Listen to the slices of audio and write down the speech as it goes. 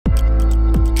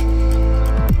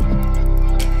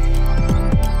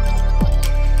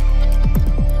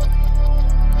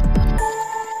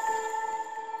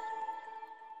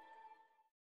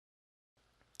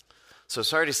So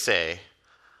sorry to say,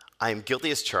 I am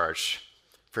guilty as charged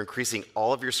for increasing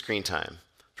all of your screen time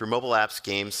through mobile apps,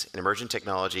 games, and emergent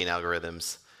technology and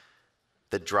algorithms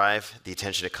that drive the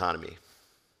attention economy.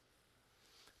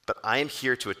 But I am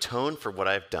here to atone for what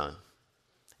I've done,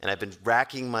 and I've been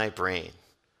racking my brain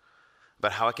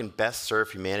about how I can best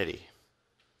serve humanity.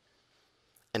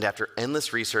 And after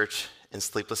endless research and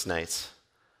sleepless nights,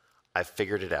 I've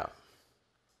figured it out.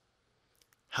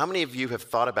 How many of you have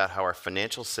thought about how our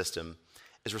financial system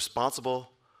is responsible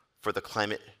for the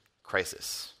climate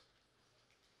crisis?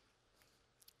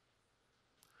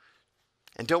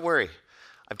 And don't worry,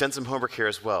 I've done some homework here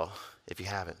as well, if you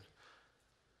haven't.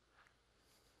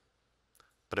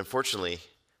 But unfortunately,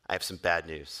 I have some bad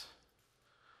news.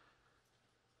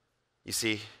 You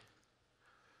see,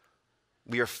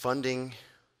 we are funding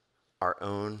our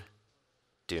own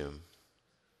doom.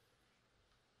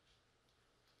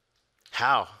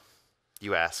 How,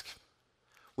 you ask?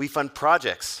 We fund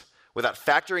projects without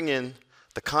factoring in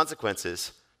the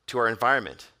consequences to our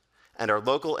environment and our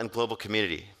local and global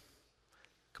community.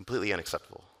 Completely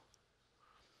unacceptable.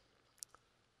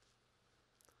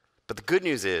 But the good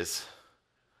news is,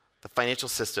 the financial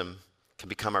system can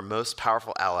become our most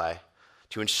powerful ally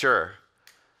to ensure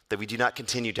that we do not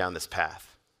continue down this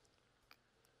path.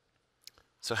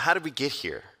 So how did we get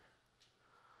here?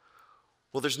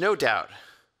 Well, there's no doubt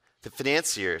that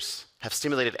financiers have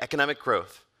stimulated economic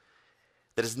growth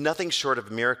that is nothing short of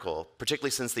a miracle,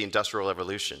 particularly since the Industrial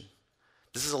Revolution.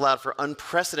 This has allowed for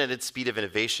unprecedented speed of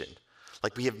innovation,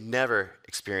 like we have never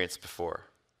experienced before.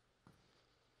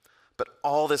 But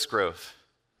all this growth,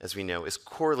 as we know, is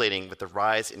correlating with the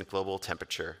rise in global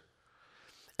temperature.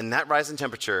 And that rise in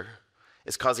temperature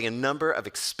is causing a number of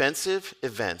expensive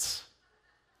events.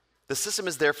 The system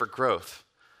is there for growth,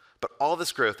 but all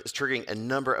this growth is triggering a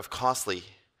number of costly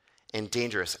and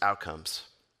dangerous outcomes.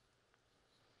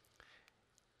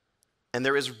 And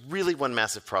there is really one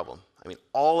massive problem. I mean,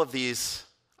 all of these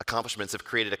accomplishments have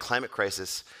created a climate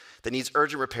crisis that needs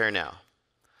urgent repair now.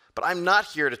 But I'm not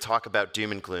here to talk about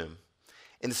doom and gloom.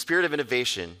 In the spirit of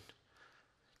innovation,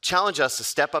 challenge us to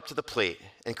step up to the plate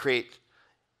and create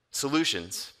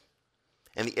solutions.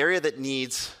 And the area that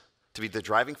needs to be the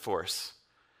driving force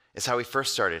is how we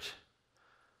first started,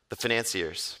 the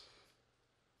financiers.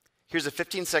 Here's a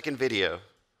 15-second video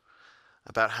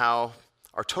about how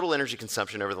our total energy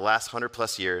consumption over the last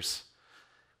 100+ years,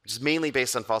 which is mainly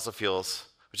based on fossil fuels,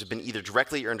 which have been either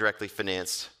directly or indirectly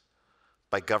financed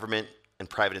by government and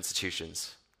private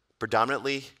institutions,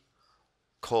 predominantly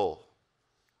coal,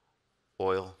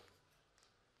 oil,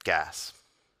 gas.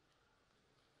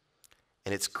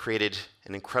 And it's created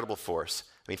an incredible force.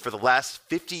 I mean, for the last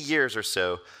 50 years or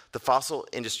so, the fossil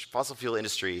fuel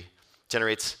industry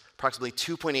generates approximately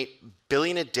 $2.8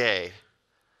 billion a day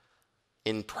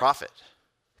in profit,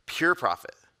 pure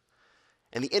profit.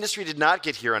 And the industry did not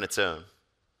get here on its own.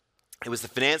 It was the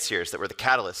financiers that were the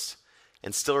catalysts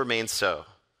and still remain so.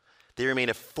 They remain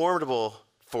a formidable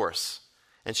force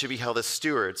and should be held as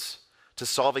stewards to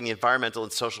solving the environmental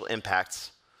and social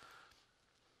impacts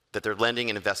that their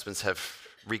lending and investments have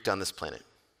wreaked on this planet.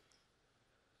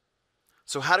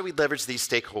 So how do we leverage these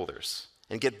stakeholders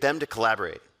and get them to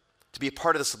collaborate, to be a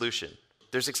part of the solution?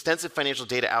 There's extensive financial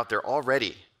data out there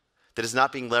already that is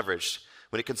not being leveraged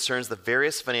when it concerns the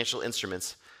various financial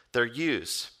instruments that are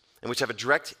used and which have a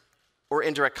direct or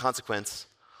indirect consequence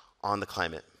on the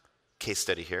climate. Case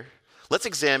study here. Let's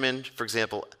examine, for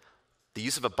example, the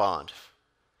use of a bond,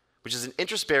 which is an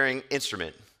interest-bearing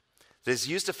instrument that is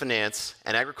used to finance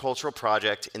an agricultural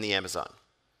project in the Amazon.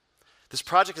 This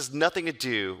project has nothing to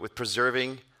do with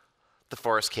preserving the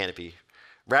forest canopy.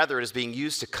 Rather, it is being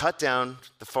used to cut down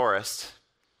the forest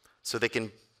so they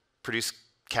can produce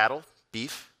cattle,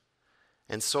 beef,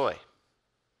 and soy,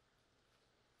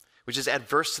 which is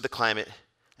adverse to the climate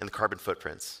and the carbon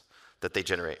footprints that they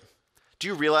generate. Do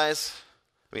you realize,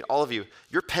 I mean, all of you,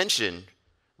 your pension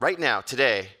right now,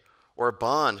 today, or a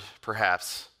bond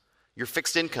perhaps, your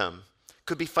fixed income,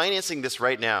 could be financing this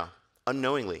right now,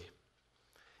 unknowingly.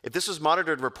 If this was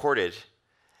monitored and reported,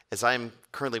 as I'm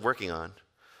currently working on,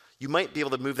 you might be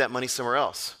able to move that money somewhere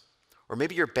else. Or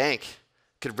maybe your bank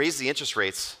could raise the interest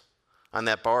rates on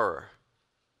that borrower.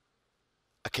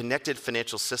 A connected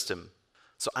financial system.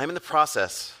 So I'm in the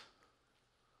process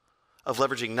of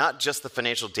leveraging not just the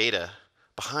financial data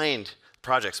behind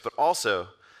projects, but also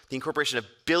the incorporation of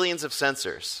billions of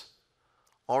sensors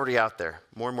already out there,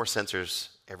 more and more sensors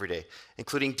every day,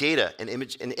 including data and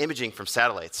imaging from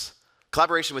satellites,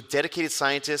 collaboration with dedicated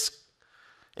scientists,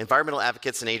 environmental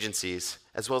advocates and agencies,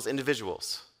 as well as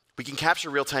individuals. We can capture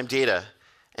real-time data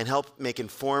and help make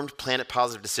informed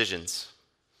planet-positive decisions.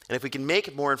 And if we can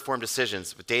make more informed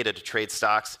decisions with data to trade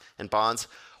stocks and bonds,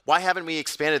 why haven't we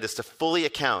expanded this to fully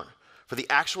account for the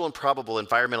actual and probable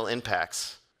environmental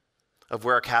impacts of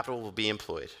where our capital will be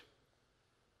employed?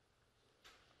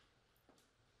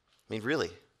 I mean, really,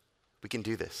 we can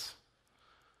do this.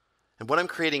 And what I'm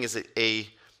creating is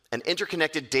an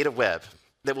interconnected data web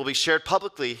that will be shared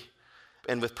publicly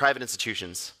and with private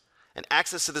institutions. And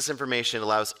access to this information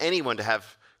allows anyone to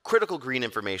have critical green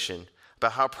information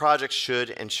about how projects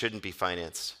should and shouldn't be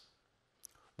financed.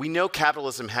 We know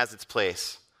capitalism has its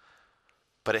place,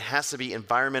 but it has to be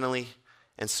environmentally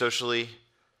and socially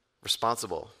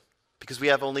responsible because we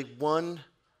have only one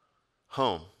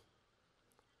home,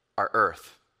 our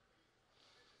Earth.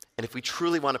 And if we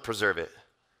truly want to preserve it,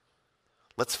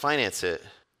 let's finance it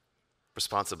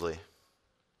responsibly.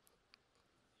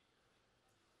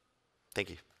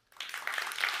 Thank you.